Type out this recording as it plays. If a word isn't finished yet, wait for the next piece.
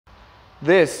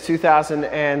This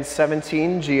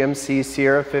 2017 GMC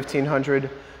Sierra 1500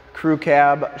 Crew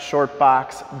Cab Short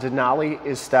Box Denali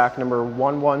is stock number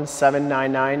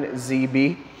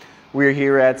 11799ZB. We're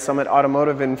here at Summit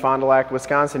Automotive in Fond du Lac,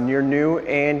 Wisconsin, your new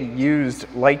and used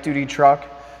light-duty truck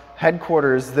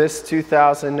headquarters. This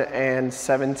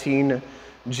 2017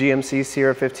 GMC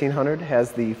Sierra 1500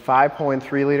 has the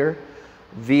 5.3-liter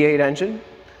V8 engine.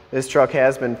 This truck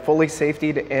has been fully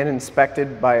safetied and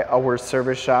inspected by our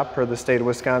service shop per the state of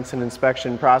Wisconsin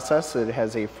inspection process. It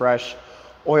has a fresh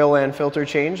oil and filter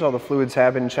change. All the fluids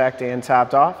have been checked and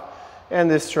topped off.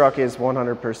 And this truck is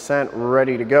 100%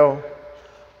 ready to go.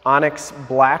 Onyx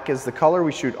black is the color.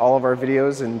 We shoot all of our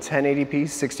videos in 1080p,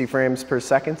 60 frames per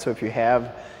second. So if you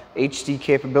have HD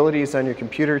capabilities on your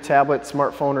computer, tablet,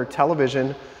 smartphone, or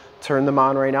television, turn them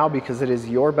on right now because it is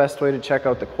your best way to check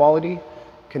out the quality,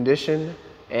 condition,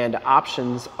 and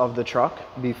options of the truck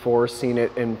before seeing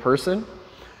it in person.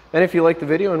 And if you like the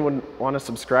video and would want to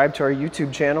subscribe to our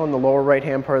YouTube channel, in the lower right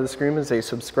hand part of the screen is a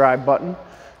subscribe button.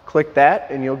 Click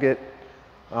that and you'll be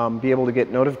able to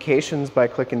get notifications by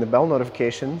clicking the bell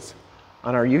notifications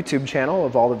on our YouTube channel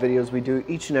of all the videos we do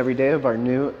each and every day of our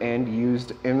new and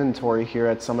used inventory here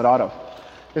at Summit Auto.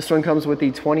 This one comes with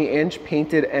the 20-inch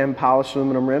painted and polished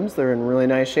aluminum rims. They're in really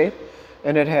nice shape.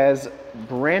 And it has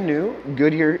brand new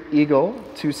Goodyear Eagle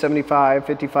 275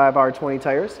 55R20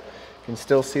 tires. You can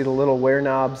still see the little wear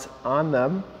knobs on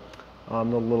them, the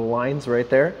little lines right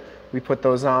there. We put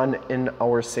those on in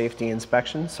our safety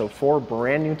inspection. So 4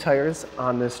 brand new tires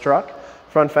on this truck.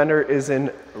 Front fender is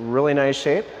in really nice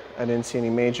shape. I didn't see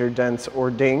any major dents or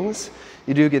dings.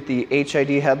 You do get the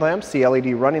HID headlamps, the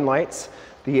LED running lights,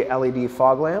 the LED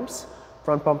fog lamps.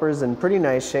 Front bumper is in pretty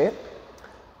nice shape.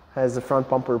 Has the front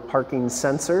bumper parking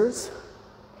sensors.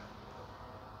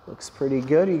 Looks pretty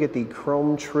good. You get the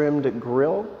chrome trimmed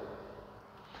grille.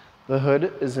 The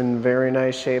hood is in very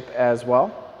nice shape as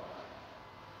well.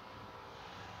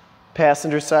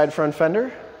 Passenger side front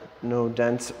fender, no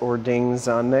dents or dings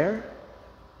on there.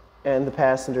 And the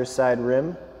passenger side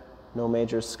rim, no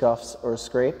major scuffs or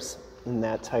scrapes. And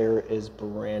that tire is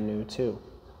brand new too.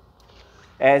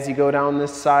 As you go down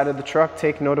this side of the truck,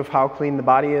 take note of how clean the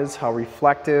body is, how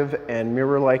reflective and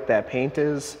mirror-like that paint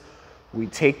is. We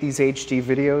take these HD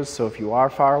videos, so if you are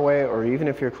far away or even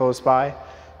if you're close by,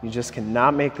 you just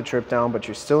cannot make the trip down, but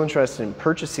you're still interested in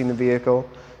purchasing the vehicle,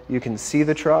 you can see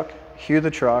the truck, hear the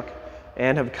truck,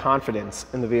 and have confidence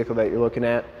in the vehicle that you're looking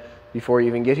at before you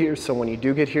even get here. So when you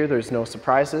do get here, there's no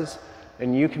surprises,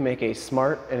 and you can make a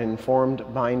smart and informed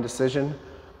buying decision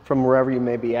from wherever you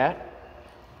may be at.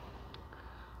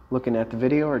 Looking at the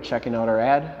video or checking out our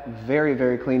ad. Very,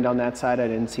 very clean down that side. I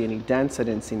didn't see any dents, I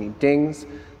didn't see any dings.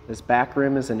 This back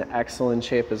rim is in excellent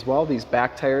shape as well. These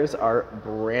back tires are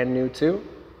brand new too.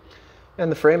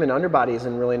 And the frame and underbody is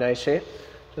in really nice shape.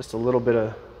 Just a little bit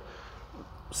of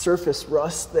surface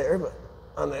rust there but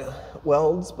on the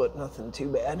welds, but nothing too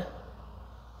bad.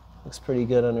 Looks pretty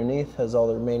good underneath, has all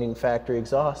the remaining factory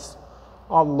exhaust.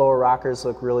 All the lower rockers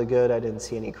look really good. I didn't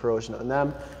see any corrosion on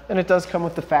them. And it does come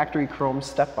with the factory chrome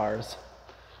step bars.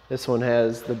 This one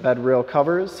has the Bedrail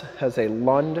covers, has a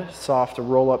Lund soft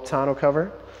roll-up tonneau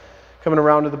cover. Coming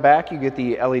around to the back, you get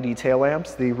the LED tail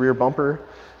lamps. The rear bumper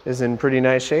is in pretty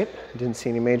nice shape. Didn't see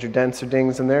any major dents or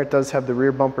dings in there. It does have the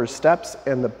rear bumper steps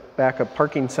and the backup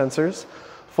parking sensors.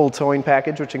 Full towing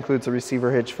package, which includes a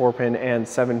receiver hitch, 4-pin and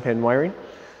 7-pin wiring.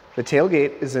 The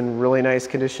tailgate is in really nice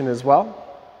condition as well.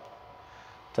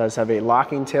 Does have a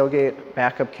locking tailgate,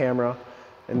 backup camera,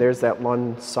 and there's that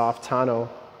Lund soft tonneau.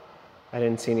 I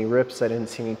didn't see any rips, I didn't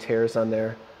see any tears on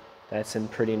there. That's in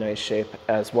pretty nice shape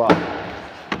as well.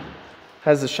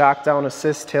 Has the shock down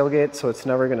assist tailgate, so it's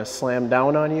never gonna slam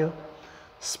down on you.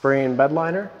 Spray and bed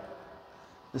liner.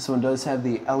 This one does have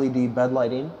the LED bed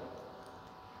lighting.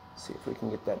 Let's see if we can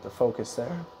get that to focus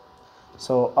there.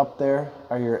 So up there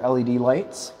are your LED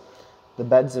lights. The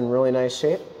bed's in really nice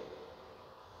shape.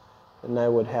 And I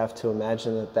would have to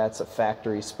imagine that that's a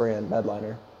factory spray and bed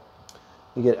liner.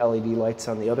 You get LED lights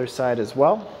on the other side as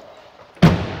well.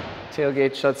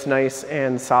 Tailgate shuts nice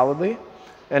and solidly.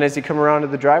 And as you come around to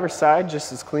the driver's side,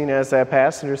 just as clean as that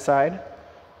passenger side.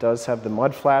 Does have the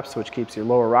mud flaps, which keeps your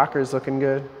lower rockers looking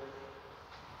good.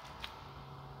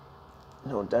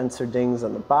 No dents or dings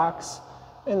on the box.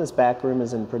 And this back rim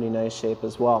is in pretty nice shape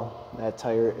as well. That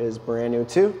tire is brand new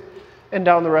too. And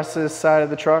down the rest of this side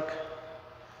of the truck,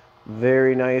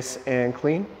 very nice and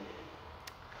clean.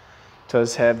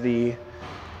 Does have the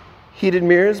heated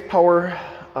mirrors, power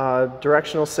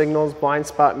directional signals, blind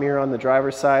spot mirror on the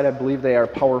driver's side. I believe they are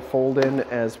power fold-in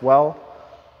as well.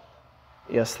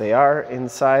 Yes, they are.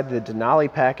 Inside, the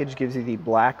Denali package gives you the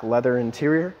black leather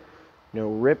interior. No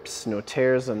rips, no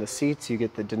tears on the seats. You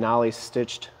get the Denali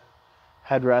stitched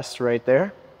headrest right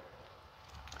there.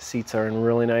 Seats are in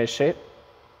really nice shape.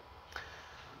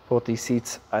 Both these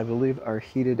seats, I believe, are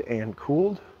heated and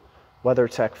cooled.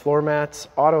 WeatherTech floor mats,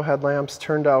 auto headlamps,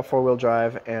 turn dial 4-wheel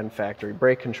drive, and factory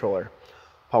brake controller.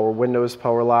 Power windows,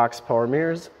 power locks, power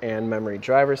mirrors, and memory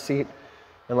driver's seat.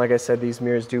 And like I said, these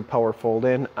mirrors do power fold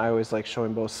in. I always like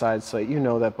showing both sides so that you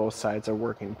know that both sides are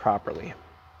working properly.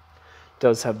 It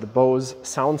does have the Bose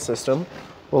sound system.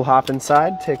 We'll hop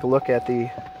inside, take a look at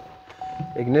the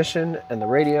ignition and the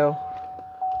radio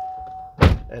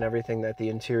and everything that the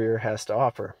interior has to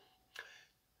offer.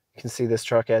 You can see this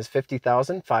truck has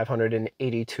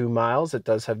 50,582 miles. It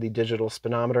does have the digital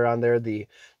speedometer on there, the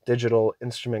digital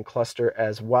instrument cluster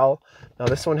as well. Now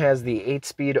this one has the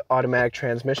 8-speed automatic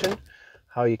transmission.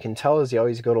 How you can tell is you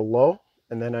always go to low,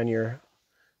 and then on your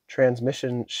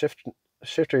transmission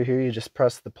shifter here, you just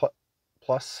press the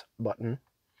plus button,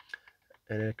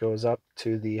 and it goes up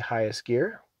to the highest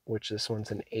gear, which this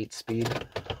one's an 8-speed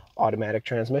automatic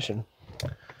transmission.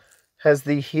 Has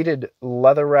the heated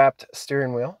leather-wrapped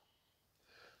steering wheel.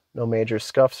 No major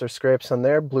scuffs or scrapes on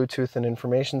there. Bluetooth and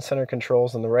information center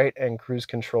controls on the right and cruise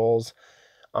controls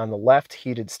on the left.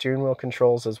 Heated steering wheel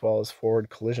controls as well as forward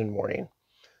collision warning.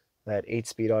 That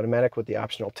 8-speed automatic with the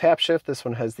optional tap shift. This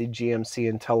one has the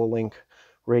GMC IntelliLink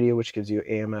radio, which gives you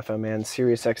AM, FM, and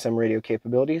Sirius XM radio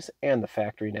capabilities, and the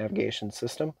factory navigation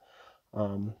system.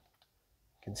 You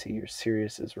can see your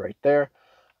Sirius is right there.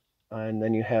 And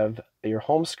then you have your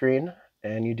home screen,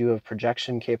 and you do have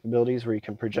projection capabilities where you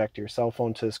can project your cell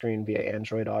phone to the screen via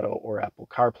Android Auto or Apple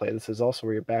CarPlay. This is also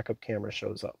where your backup camera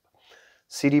shows up.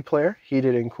 CD player,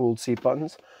 heated and cooled seat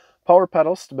buttons. Power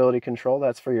pedal, stability control,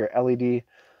 that's for your LED,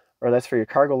 or that's for your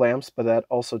cargo lamps, but that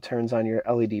also turns on your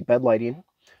LED bed lighting.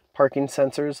 Parking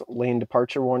sensors, lane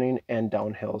departure warning, and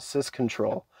downhill assist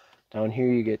control. Down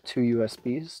here you get 2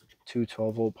 USBs, 2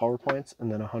 12-volt power points,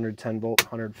 and then a 110-volt,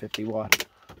 150-watt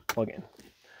plug-in.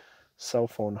 Cell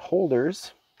phone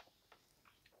holders,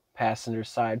 passenger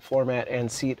side floor mat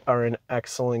and seat are in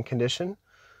excellent condition.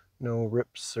 No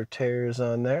rips or tears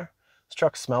on there. This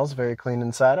truck smells very clean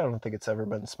inside. I don't think it's ever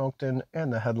been smoked in,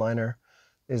 and the headliner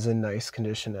is in nice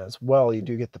condition as well. You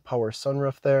do get the power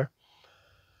sunroof there.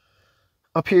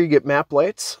 Up here you get map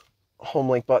lights, home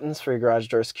link buttons for your garage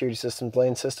door security systems,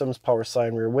 lane systems, power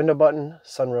sign rear window button,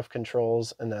 sunroof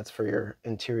controls, and that's for your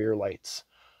interior lights.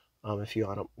 If you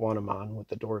want them on with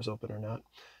the doors open or not.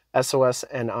 SOS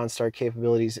and OnStar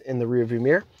capabilities in the rearview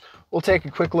mirror. We'll take a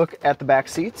quick look at the back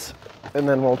seats, and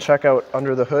then we'll check out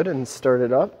under the hood and start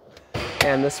it up.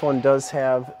 And this one does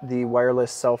have the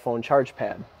wireless cell phone charge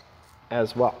pad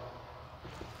as well.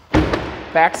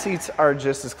 Back seats are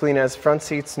just as clean as front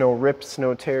seats. No rips,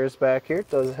 no tears back here. It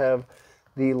does have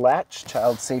the Latch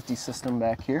child safety system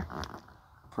back here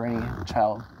for any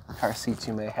child car seats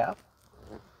you may have.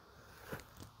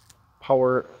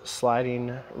 Power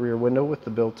sliding rear window with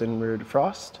the built-in rear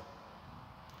defrost.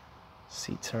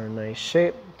 Seats are in nice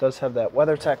shape. It does have that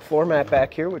WeatherTech floor mat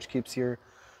back here, which keeps your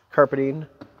carpeting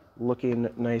looking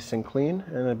nice and clean.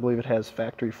 And I believe it has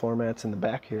factory floor mats in the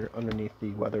back here underneath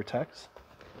the WeatherTechs.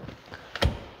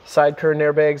 Side curtain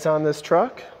airbags on this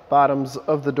truck. Bottoms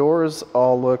of the doors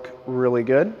all look really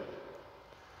good.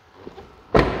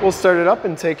 We'll start it up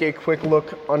and take a quick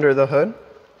look under the hood.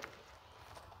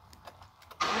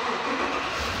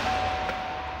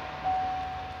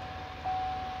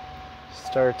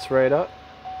 Starts right up.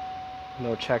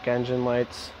 No check engine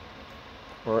lights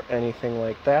or anything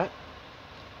like that.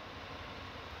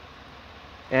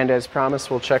 And as promised,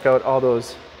 we'll check out all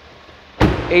those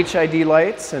HID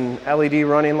lights and LED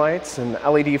running lights and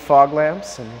LED fog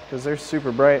lamps, and because they're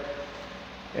super bright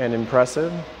and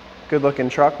impressive. Good looking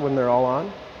truck when they're all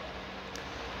on,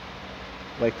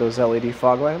 like those LED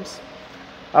fog lamps.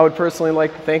 I would personally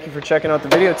like to thank you for checking out the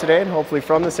video today, and hopefully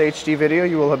from this HD video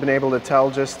you will have been able to tell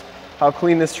just how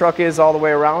clean this truck is all the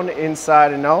way around,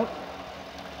 inside and out.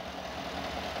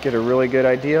 Get a really good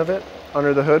idea of it.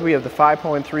 Under the hood we have the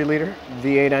 5.3 liter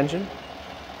V8 engine.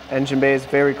 Engine bay is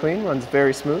very clean, runs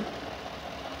very smooth.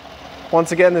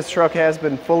 Once again, this truck has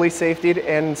been fully safetied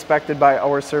and inspected by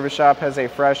our service shop, has a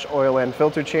fresh oil and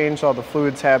filter change. All the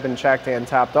fluids have been checked and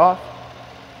topped off.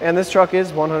 And this truck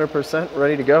is 100%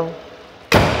 ready to go.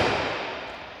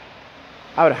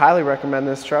 I would highly recommend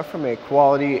this truck from a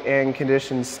quality and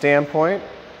condition standpoint.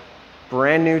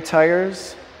 Brand new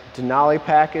tires, Denali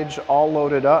package, all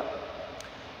loaded up.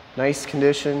 Nice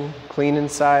condition, clean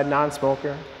inside,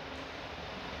 non-smoker.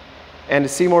 And to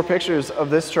see more pictures of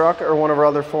this truck or one of our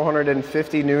other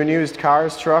 450 new and used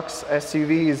cars, trucks,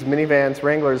 SUVs, minivans,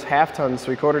 Wranglers, half tons,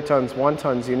 3/4 tons, 1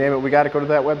 tons, you name it, we got to go to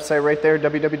that website right there,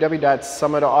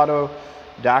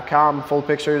 www.summitauto.com. Full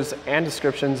pictures and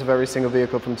descriptions of every single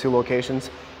vehicle from 2 locations,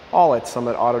 all at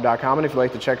summitauto.com. And if you'd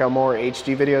like to check out more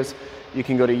HD videos, you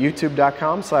can go to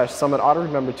youtube.com/summitauto.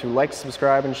 Remember to like,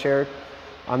 subscribe, and share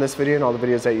on this video and all the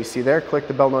videos that you see there. Click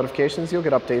the bell notifications. You'll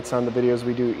get updates on the videos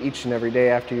we do each and every day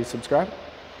after you subscribe.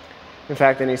 In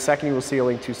fact, in a second, you will see a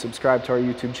link to subscribe to our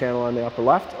YouTube channel on the upper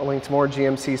left, a link to more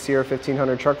GMC Sierra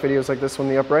 1500 truck videos like this one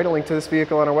in the upper right, a link to this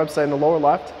vehicle on our website in the lower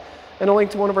left, and a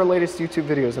link to one of our latest YouTube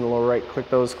videos in the lower right. Click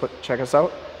those, check us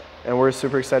out. And we're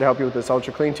super excited to help you with this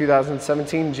ultra clean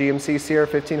 2017 GMC Sierra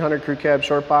 1500 Crew Cab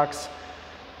Short Box,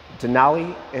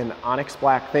 Denali, and Onyx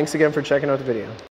Black. Thanks again for checking out the video.